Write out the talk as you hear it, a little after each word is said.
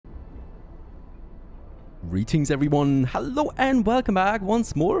Greetings everyone, hello and welcome back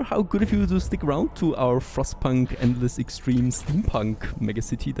once more. How good of you to stick around to our Frostpunk Endless Extreme Steampunk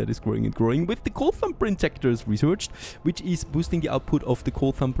Megacity that is growing and growing with the Coal Thumper injectors researched, which is boosting the output of the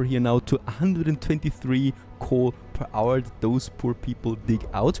Coal Thumper here now to 123 coal per hour that those poor people dig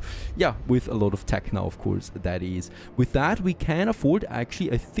out. Yeah, with a lot of tech now, of course, that is. With that, we can afford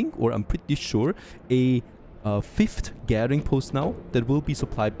actually, I think, or I'm pretty sure, a fifth gathering post now that will be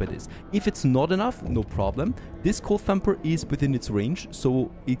supplied by this. If it's not enough, no problem. This Coal Thumper is within its range,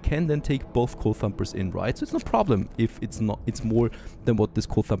 so it can then take both Coal Thumpers in, right? So it's no problem if it's more than what this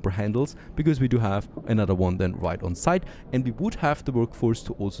Coal Thumper handles, because we do have another one then right on site, and we would have the workforce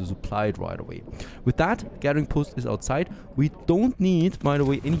to also supply it right away. With that, gathering post is outside. We don't need, by the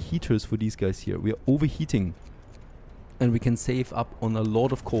way, any heaters for these guys here. We are overheating, and we can save up on a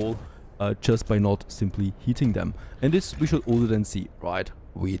lot of coal just by not simply heating them. And this we should also then see, right?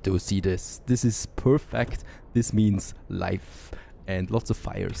 We do see this. This is perfect. This means life and lots of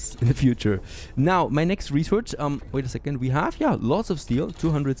fires in the future. Now, my next research, wait a second, we have, yeah, lots of steel,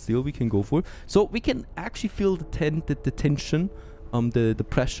 200 steel we can go for. So we can actually feel the tension, the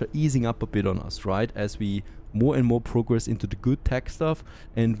pressure easing up a bit on us, right? As we more and more progress into the good tech stuff,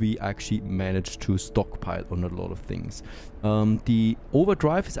 and we actually manage to stockpile on a lot of things. The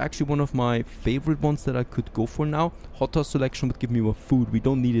overdrive is actually one of my favorite ones that I could go for now. Hot house selection would give me more food. We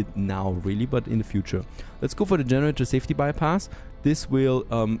don't need it now really, but in the future. Let's go for the generator safety bypass. This will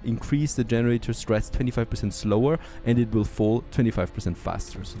increase the generator stress 25% slower, and it will fall 25%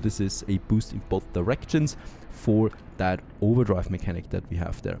 faster. So this is a boost in both directions for that overdrive mechanic that we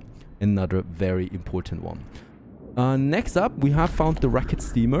have there. Another very important one. Next up, we have found the Racket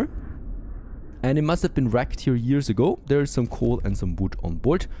Steamer, and it must have been wrecked here years ago. There is some coal and some wood on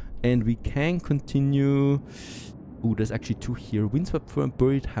board, and we can continue. Oh, there's actually two here. Windswept Fur and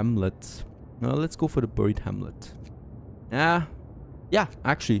Buried Hamlet. Let's go for the Buried Hamlet. Yeah,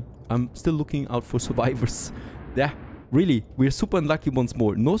 actually, I'm still looking out for survivors. Yeah, really, we're super unlucky once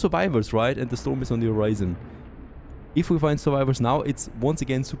more. No survivors, right? And the storm is on the horizon. If we find survivors now, it's once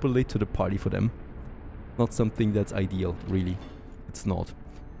again super late to the party for them. Not something that's ideal, really. It's not.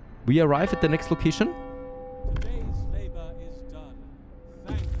 We arrive at the next location. Today's labor is done.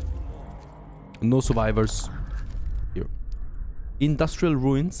 Thank the Lord. No survivors. Here. Industrial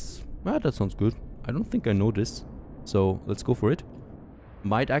ruins. Ah, that sounds good. I don't think I know this. So let's go for it.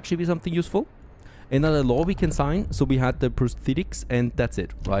 Might actually be something useful. Another law we can sign. So we had the prosthetics, and that's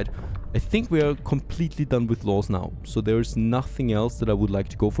it, right? I think we are completely done with laws now. So there's nothing else that I would like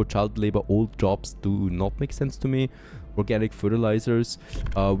to go for. Child labor, old jobs do not make sense to me. Organic fertilizers.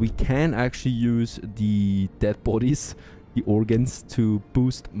 We can actually use the dead bodies, the organs, to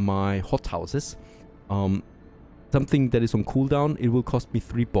boost my hothouses. Something that is on cooldown. It will cost me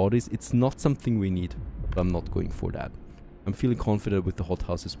 3 bodies. It's not something we need, but I'm not going for that. I'm feeling confident with the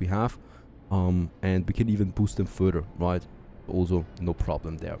hothouses we have. And we can even boost them further, right? Also, no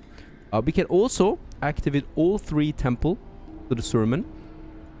problem there. We can also activate all 3 temple to the sermon,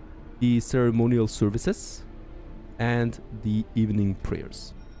 the ceremonial services, and the evening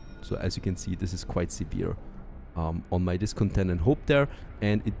prayers. So as you can see, this is quite severe on my discontent and hope there.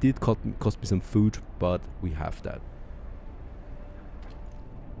 And it did cost me some food, but we have that.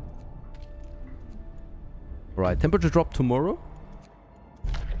 Alright, temperature drop tomorrow.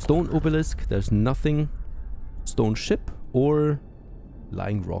 Stone obelisk, there's nothing. Stone ship or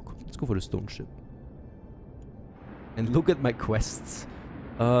lying rock. Let's go for the stone ship. And look at my quests.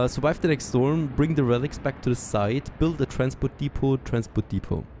 Survive the next storm, bring the relics back to the site, build a transport depot.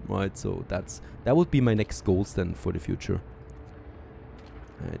 Right, so that would be my next goals then for the future.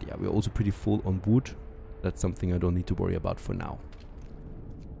 And yeah, we're also pretty full on wood. That's something I don't need to worry about for now.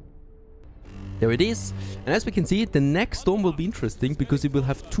 There it is, and as we can see, the next storm will be interesting because it will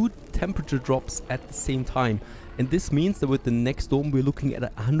have 2 temperature drops at the same time. And this means that with the next storm we're looking at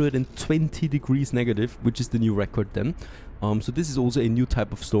 120 degrees negative, which is the new record then. So this is also a new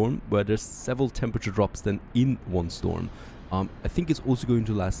type of storm where there's several temperature drops then in one storm. I think it's also going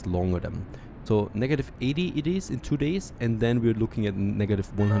to last longer then. So negative 80 it is in 2 days, and then we're looking at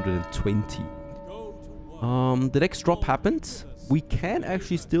negative 120. The next drop happened. We can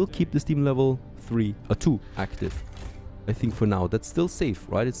actually still keep the steam level 2 active. I think for now that's still safe,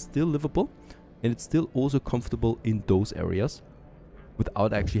 right? It's still livable, and it's still also comfortable in those areas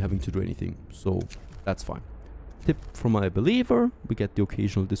without actually having to do anything. So that's fine. Tip from my believer, we get the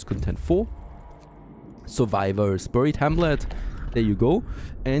occasional discontent 4. Survivors, Buried Hamlet, there you go.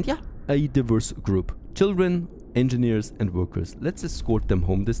 And yeah, a diverse group. Children, engineers, and workers. Let's escort them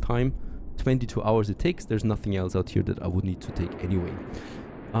home this time. 22 hours it takes. There's nothing else out here that I would need to take anyway.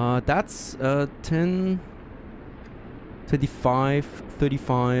 That's 10 25,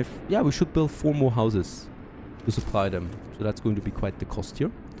 35. Yeah, we should build 4 more houses to supply them. So that's going to be quite the cost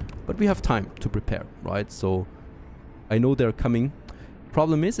here. But we have time to prepare, right? So I know they're coming.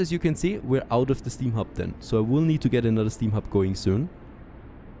 Problem is, as you can see, we're out of the steam hub then. So I will need to get another steam hub going soon,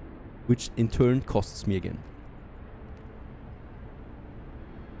 which in turn costs me again.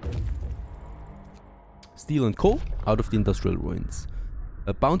 Steel and coal out of the industrial ruins.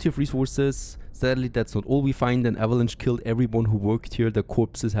 A bounty of resources. Sadly, that's not all we find. An avalanche killed everyone who worked here. Their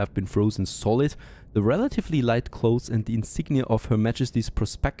corpses have been frozen solid. The relatively light clothes and the insignia of Her Majesty's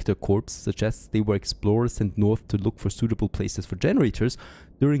Prospector Corps suggests they were explorers sent north to look for suitable places for generators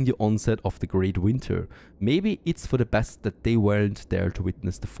during the onset of the Great Winter. Maybe it's for the best that they weren't there to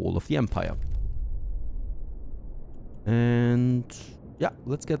witness the fall of the Empire. And yeah,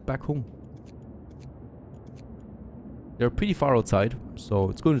 let's get back home. They're pretty far outside, so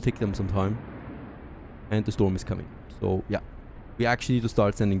it's going to take them some time. And the storm is coming. So yeah, we actually need to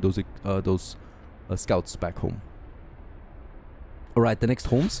start sending those scouts back home. Alright, the next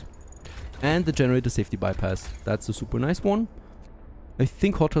homes. And the generator safety bypass. That's a super nice one. I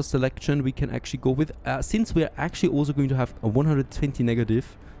think hothouse selection we can actually go with. Since we're actually also going to have a 120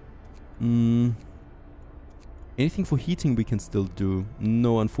 negative. Anything for heating we can still do.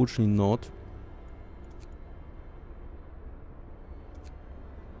 No, unfortunately not.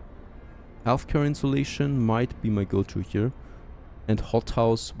 Healthcare insulation might be my go-to here. And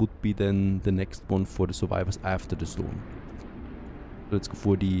hothouse would be then the next one for the survivors after the storm. So let's go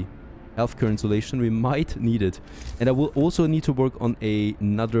for the healthcare insulation. We might need it. And I will also need to work on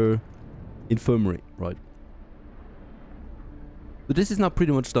another infirmary, right? So this is now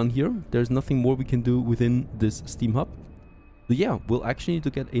pretty much done here. There's nothing more we can do within this steam hub. So yeah, we'll actually need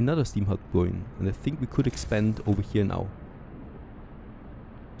to get another steam hub going. And I think we could expand over here now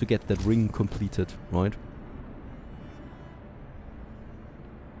to get that ring completed, right?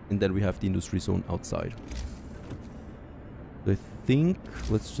 And then we have the industry zone outside. So I think,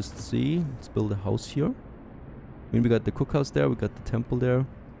 let's just see. Let's build a house here. I mean, we got the cookhouse there, we got the temple there.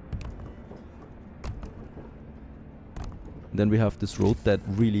 And then we have this road that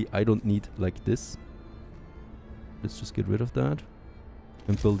really I don't need like this. Let's just get rid of that.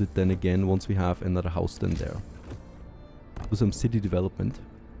 And build it then again once we have another house then there. Do some city development.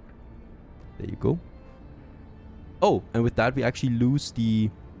 There you go. Oh, and with that we actually lose the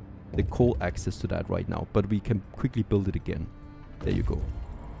coal access to that right now. But we can quickly build it again. There you go.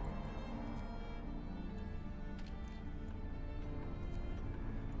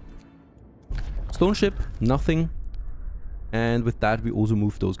 Stone ship, nothing. And with that we also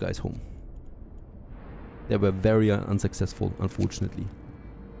move those guys home. They were very unsuccessful, unfortunately.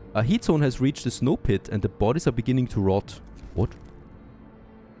 A heat zone has reached the snow pit and the bodies are beginning to rot. What?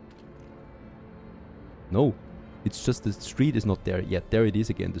 No. It's just the street is not there yet. There it is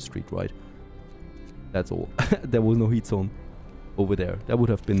again, the street, right? That's all. There was no heat zone over there. That would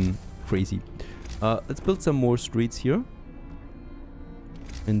have been crazy. Let's build some more streets here.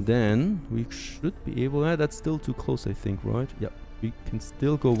 And then we should be able... that's still too close, I think, right? Yeah. We can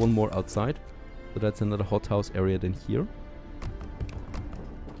still go one more outside. So that's another hothouse area than here.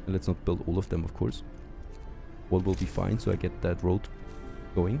 And let's not build all of them, of course. One will be fine, so I get that road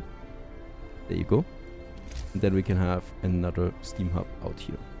going. There you go. And then we can have another steam hub out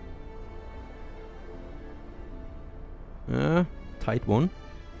here. Tight one.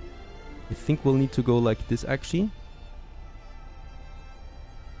 I think we'll need to go like this actually.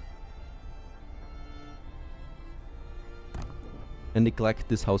 And neglect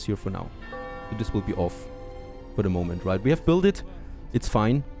this house here for now. So this will be off for the moment, right? We have built it. It's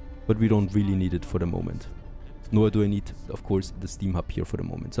fine. But we don't really need it for the moment. Nor do I need, of course, the steam hub here for the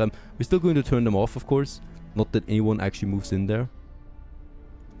moment. So we're still going to turn them off, of course. Not that anyone actually moves in there.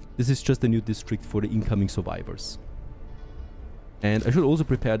 This is just a new district for the incoming survivors. And I should also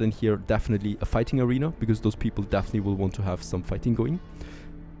prepare then here definitely a fighting arena. Because those people definitely will want to have some fighting going.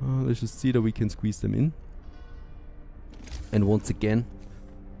 Let's just see that we can squeeze them in. And once again,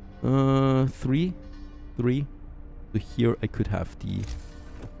 3. So here I could have the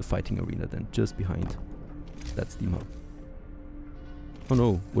fighting arena then, just behind that steam hub. Oh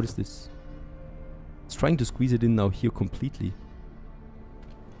no, what is this? It's trying to squeeze it in now here completely.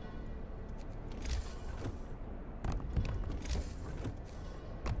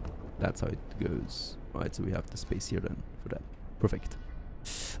 That's how it goes. Right, so we have the space here then for that. Perfect.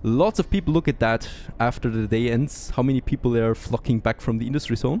 Lots of people look at that after the day ends. How many people are flocking back from the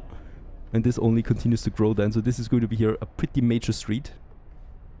industry zone. And this only continues to grow then. So this is going to be here a pretty major street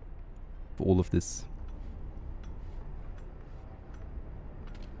for all of this.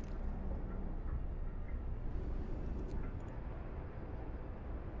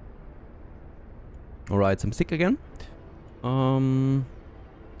 Alright, so I'm sick again.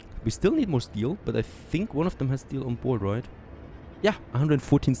 We still need more steel, but I think one of them has steel on board, right? Yeah,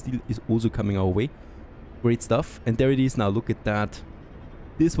 114 steel is also coming our way. Great stuff. And there it is now. Look at that.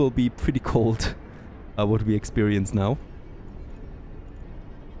 This will be pretty cold, what we experience now.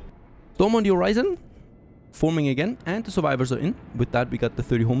 Storm on the horizon. Forming again. And the survivors are in. With that, we got the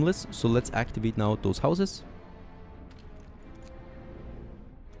 30 homeless. So let's activate now those houses.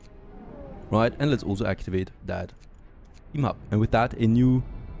 Right, and let's also activate that team hub. And with that, a new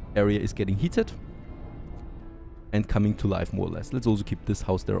area is getting heated and coming to life more or less. Let's also keep this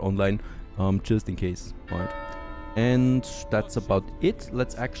house there online, just in case. Right, and that's about it.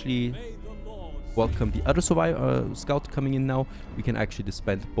 Let's actually welcome the other survivor scout coming in now. We can actually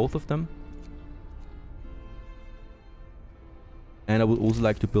disband both of them. And I would also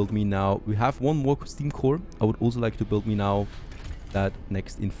like to build me now. We have one more steam core. I would also like to build me now that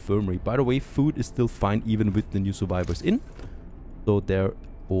next infirmary. By the way, food is still fine even with the new survivors in. So there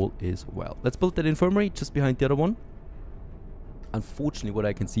all is well. Let's build that infirmary just behind the other one. Unfortunately, what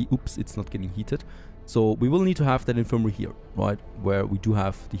I can see, oops, it's not getting heated. So we will need to have that infirmary here, right? Where we do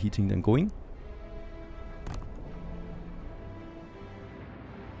have the heating then going.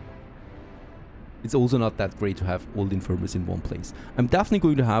 It's also not that great to have all the infirmaries in one place. I'm definitely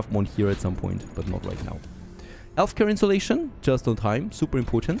going to have one here at some point, but not right now. Healthcare installation, just on time, super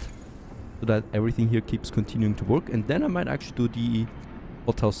important. So that everything here keeps continuing to work. And then I might actually do the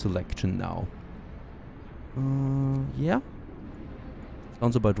hothouse selection now. Yeah.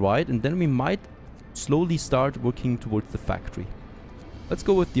 Sounds about right. And then we might slowly start working towards the factory. Let's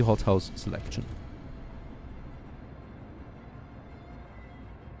go with the hothouse selection.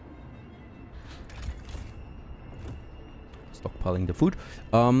 Stockpiling the food.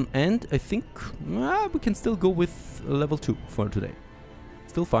 And I think we can still go with level 2 for today.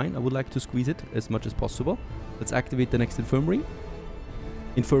 Still fine. I would like to squeeze it as much as possible. Let's activate the next infirmary.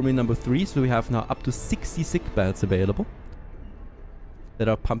 Infirmary number 3. So we have now up to 60 sick beds available that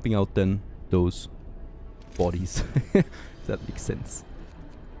are pumping out then those bodies. If that makes sense.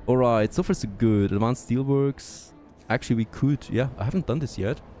 Alright, so far so good. Advanced steelworks. Actually, we could. Yeah, I haven't done this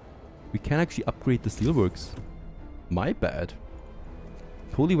yet. We can actually upgrade the steelworks. My bad.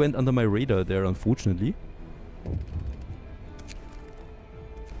 Totally went under my radar there, unfortunately.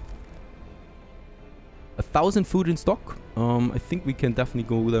 A 1,000 food in stock. I think we can definitely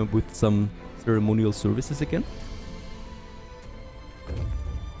go there with some ceremonial services again.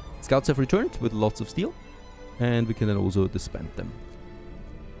 Scouts have returned with lots of steel. And we can then also disband them.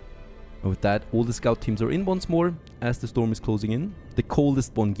 And with that, all the scout teams are in once more as the storm is closing in. The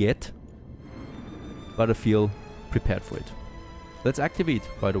coldest one yet. But I feel prepared for it. Let's activate,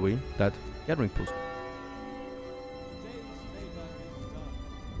 by the way, that gathering post.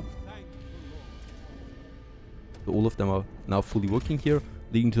 So all of them are now fully working here,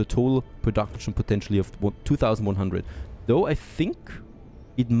 leading to a total production potentially of 2,100. Though I think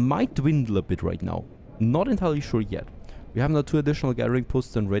it might dwindle a bit right now. Not entirely sure yet. We have now 2 additional gathering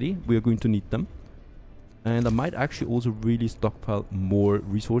posts and ready. We are going to need them. And I might actually also really stockpile more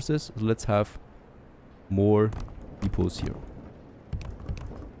resources. So let's have more depots here.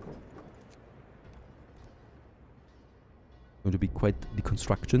 Going to be quite the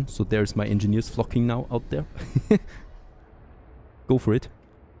construction. So there's my engineers flocking now out there. Go for it.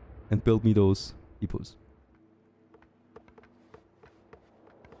 And build me those depots.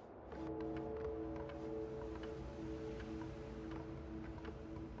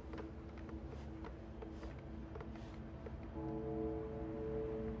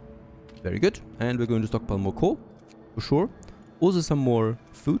 Very good. And we're going to stockpile more coal. For sure. Also some more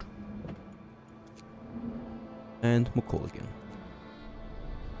food. And more coal again.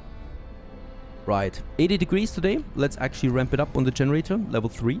 Right. 80 degrees today. Let's actually ramp it up on the generator. Level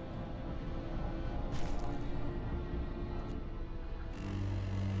 3.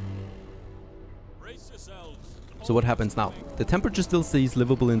 So what happens now? The temperature still stays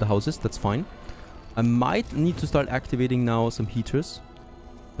livable in the houses. That's fine. I might need to start activating now some heaters.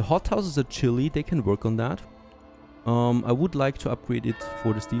 The hothouses are chilly. They can work on that. I would like to upgrade it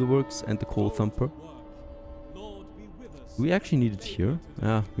for the steelworks and the coal thumper. We actually need it here.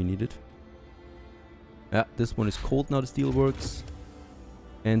 Yeah, we need it. Yeah, this one is cold now, the steelworks.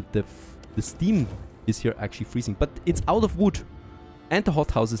 And the steam is here actually freezing. But it's out of wood. And the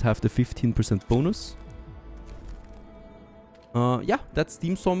hothouses have the 15% bonus. Yeah, that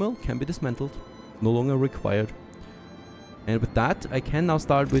steam sawmill can be dismantled. No longer required. And with that, I can now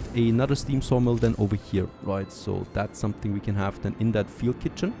start with another steam sawmill then over here, right? So that's something we can have then in that field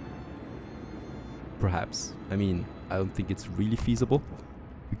kitchen. Perhaps. I mean, I don't think it's really feasible.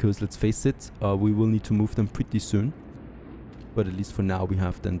 Because let's face it, we will need to move them pretty soon. But at least for now we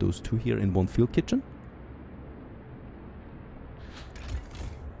have then those two here in one field kitchen.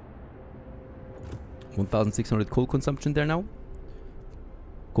 $1,600 coal consumption there now.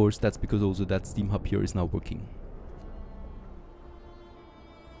 Of course, that's because also that steam hub here is now working.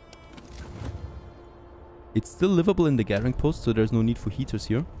 It's still livable in the gathering post, so there's no need for heaters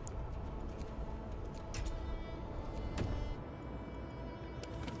here.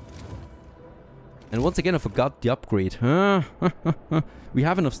 And once again, I forgot the upgrade. We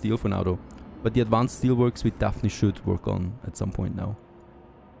have enough steel for now though. But the advanced steelworks we definitely should work on at some point now.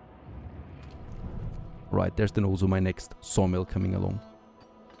 Right, there's then also my next sawmill coming along.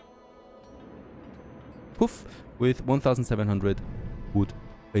 Poof, with 1,700 wood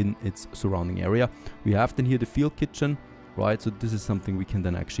in its surrounding area. We have then here the field kitchen, right? So this is something we can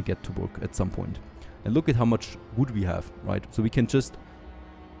then actually get to work at some point. And look at how much wood we have, right? So we can just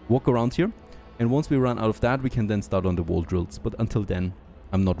walk around here. And once we run out of that, we can then start on the wall drills. But until then,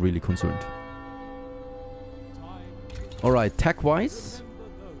 I'm not really concerned. Alright, tech-wise.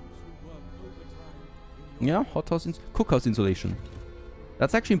 Yeah, hothouse, cookhouse insulation.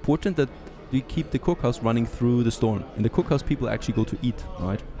 That's actually important that we keep the cookhouse running through the storm. In the cookhouse, people actually go to eat,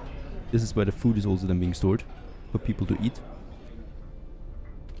 right? This is where the food is also then being stored for people to eat.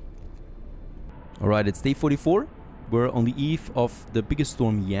 Alright, it's day 44. We're on the eve of the biggest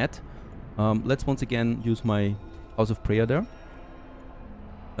storm yet. Let's once again use my house of prayer there.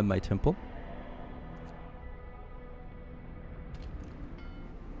 And my temple.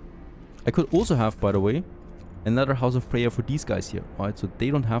 I could also have, by the way, another house of prayer for these guys here, right? So they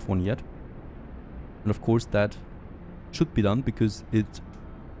don't have one yet. And of course that should be done because it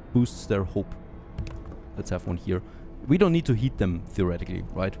boosts their hope. Let's have one here. We don't need to heat them theoretically,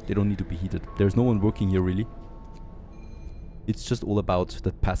 right? They don't need to be heated. There's no one working here really. It's just all about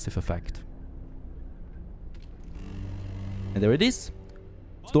that passive effect. And there it is.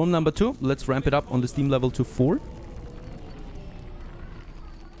 Storm number 2. Let's ramp it up on the steam level to 4.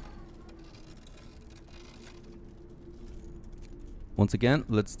 Once again,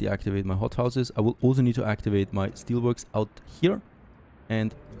 let's deactivate my hothouses. I will also need to activate my steelworks out here.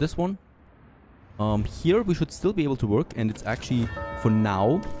 And this one. Here we should still be able to work. And it's actually, for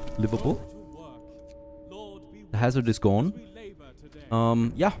now, livable. The hazard is gone.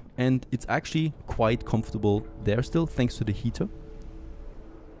 Yeah, and it's actually quite comfortable there still, thanks to the heater.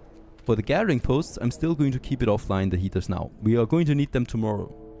 For the gathering posts, I'm still going to keep it offline, the heaters now. We are going to need them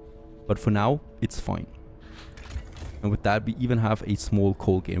tomorrow. But for now, it's fine. And with that, we even have a small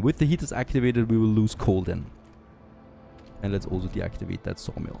coal gain. With the heaters activated, we will lose coal then. And let's also deactivate that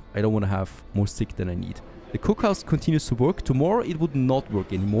sawmill. I don't want to have more stick than I need. The cookhouse continues to work. Tomorrow, it would not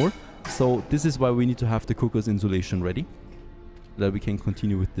work anymore. So this is why we need to have the cookhouse insulation ready. So that we can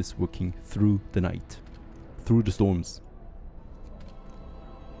continue with this working through the night. Through the storms.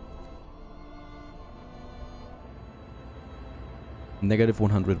 Negative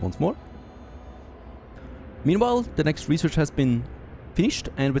 100 once more. Meanwhile, the next research has been finished,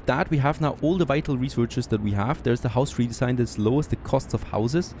 and with that we have now all the vital researches that we have. There's the house redesign that lowers the costs of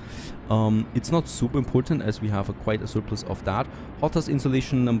houses. It's not super important as we have quite a surplus of that. Hothouse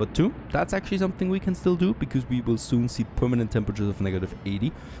insulation number 2. That's actually something we can still do because we will soon see permanent temperatures of negative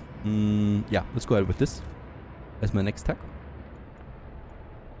 80. Yeah, let's go ahead with this as my next tech.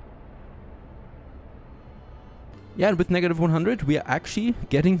 Yeah, and with negative 100, we are actually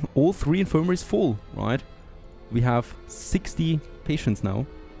getting all 3 infirmaries full, right? We have 60 patients now.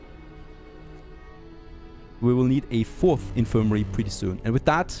 We will need a 4th infirmary pretty soon. And with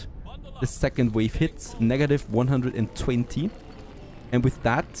that, the second wave hits, negative 120. And with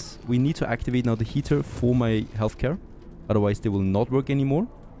that, we need to activate now the heater for my healthcare. Otherwise, they will not work anymore.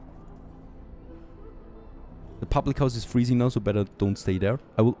 The public house is freezing now, so better don't stay there.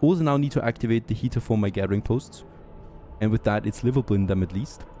 I will also now need to activate the heater for my gathering posts. And with that, it's livable in them at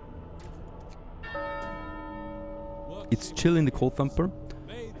least. It's chill in the coal thumper,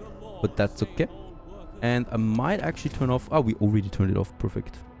 but that's okay. And I might actually turn off... Oh, we already turned it off.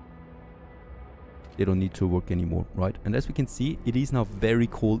 Perfect. They don't need to work anymore, right? And as we can see, it is now very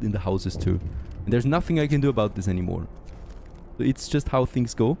cold in the houses too. And there's nothing I can do about this anymore. So it's just how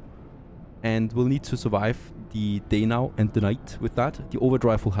things go. And we'll need to survive the day now and the night with that. The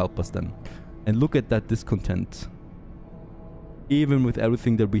overdrive will help us then. And look at that discontent. Even with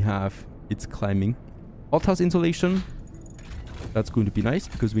everything that we have, it's climbing. Hothouse insulation. That's going to be nice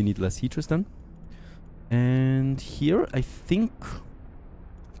because we need less heaters then. And here, I think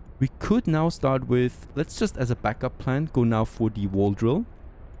we could now start with... Let's just, as a backup plan, go now for the wall drill.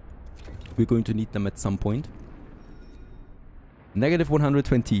 We're going to need them at some point. Negative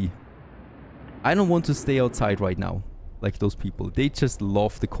 120. I don't want to stay outside right now, like those people. They just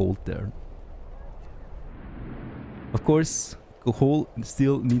love the cold there. Of course, coal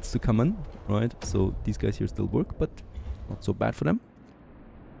still needs to come in, right? So these guys here still work, but not so bad for them.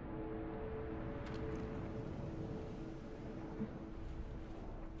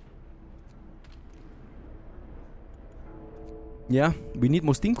 Yeah, we need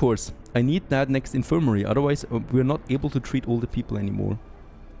more steam cores. I need that next infirmary, otherwise we're not able to treat all the people anymore.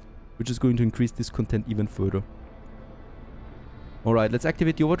 Which is going to increase discontent even further. Alright, let's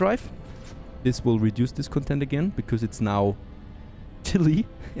activate the overdrive. This will reduce discontent again, because it's now chilly.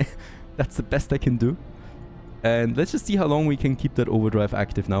 That's the best I can do. And let's just see how long we can keep that overdrive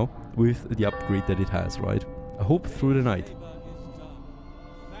active now, with the upgrade that it has, right? I hope through the night.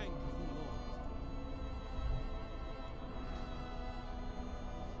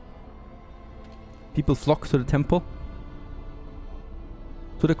 People flock to the temple,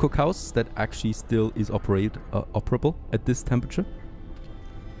 to the cookhouse that actually still is operable at this temperature,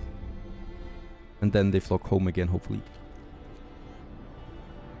 and then they flock home again, hopefully.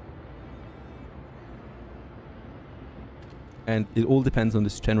 And it all depends on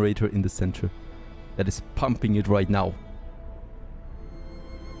this generator in the center that is pumping it right now.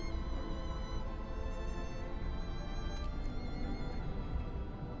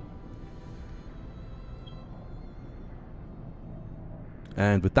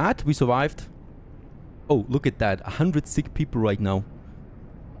 And with that, we survived. Oh, look at that. 100 sick people right now.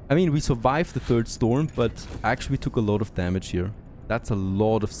 I mean, we survived the third storm, but actually we took a lot of damage here. That's a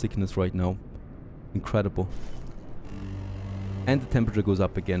lot of sickness right now. Incredible. And the temperature goes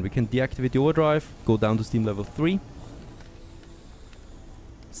up again. We can deactivate the overdrive, go down to steam level 3.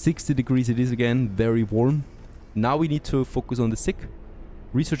 60 degrees it is again, very warm. Now we need to focus on the sick,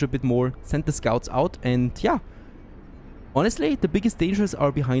 research a bit more, send the scouts out, and yeah. Honestly, the biggest dangers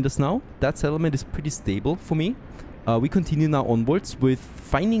are behind us now. That settlement is pretty stable for me. We continue now onwards with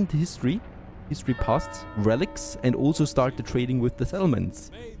finding the history past, relics, and also start the trading with the settlements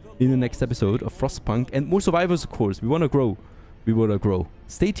in the next episode of Frostpunk. And more survivors, of course. We want to grow. We want to grow.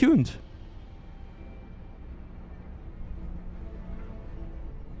 Stay tuned.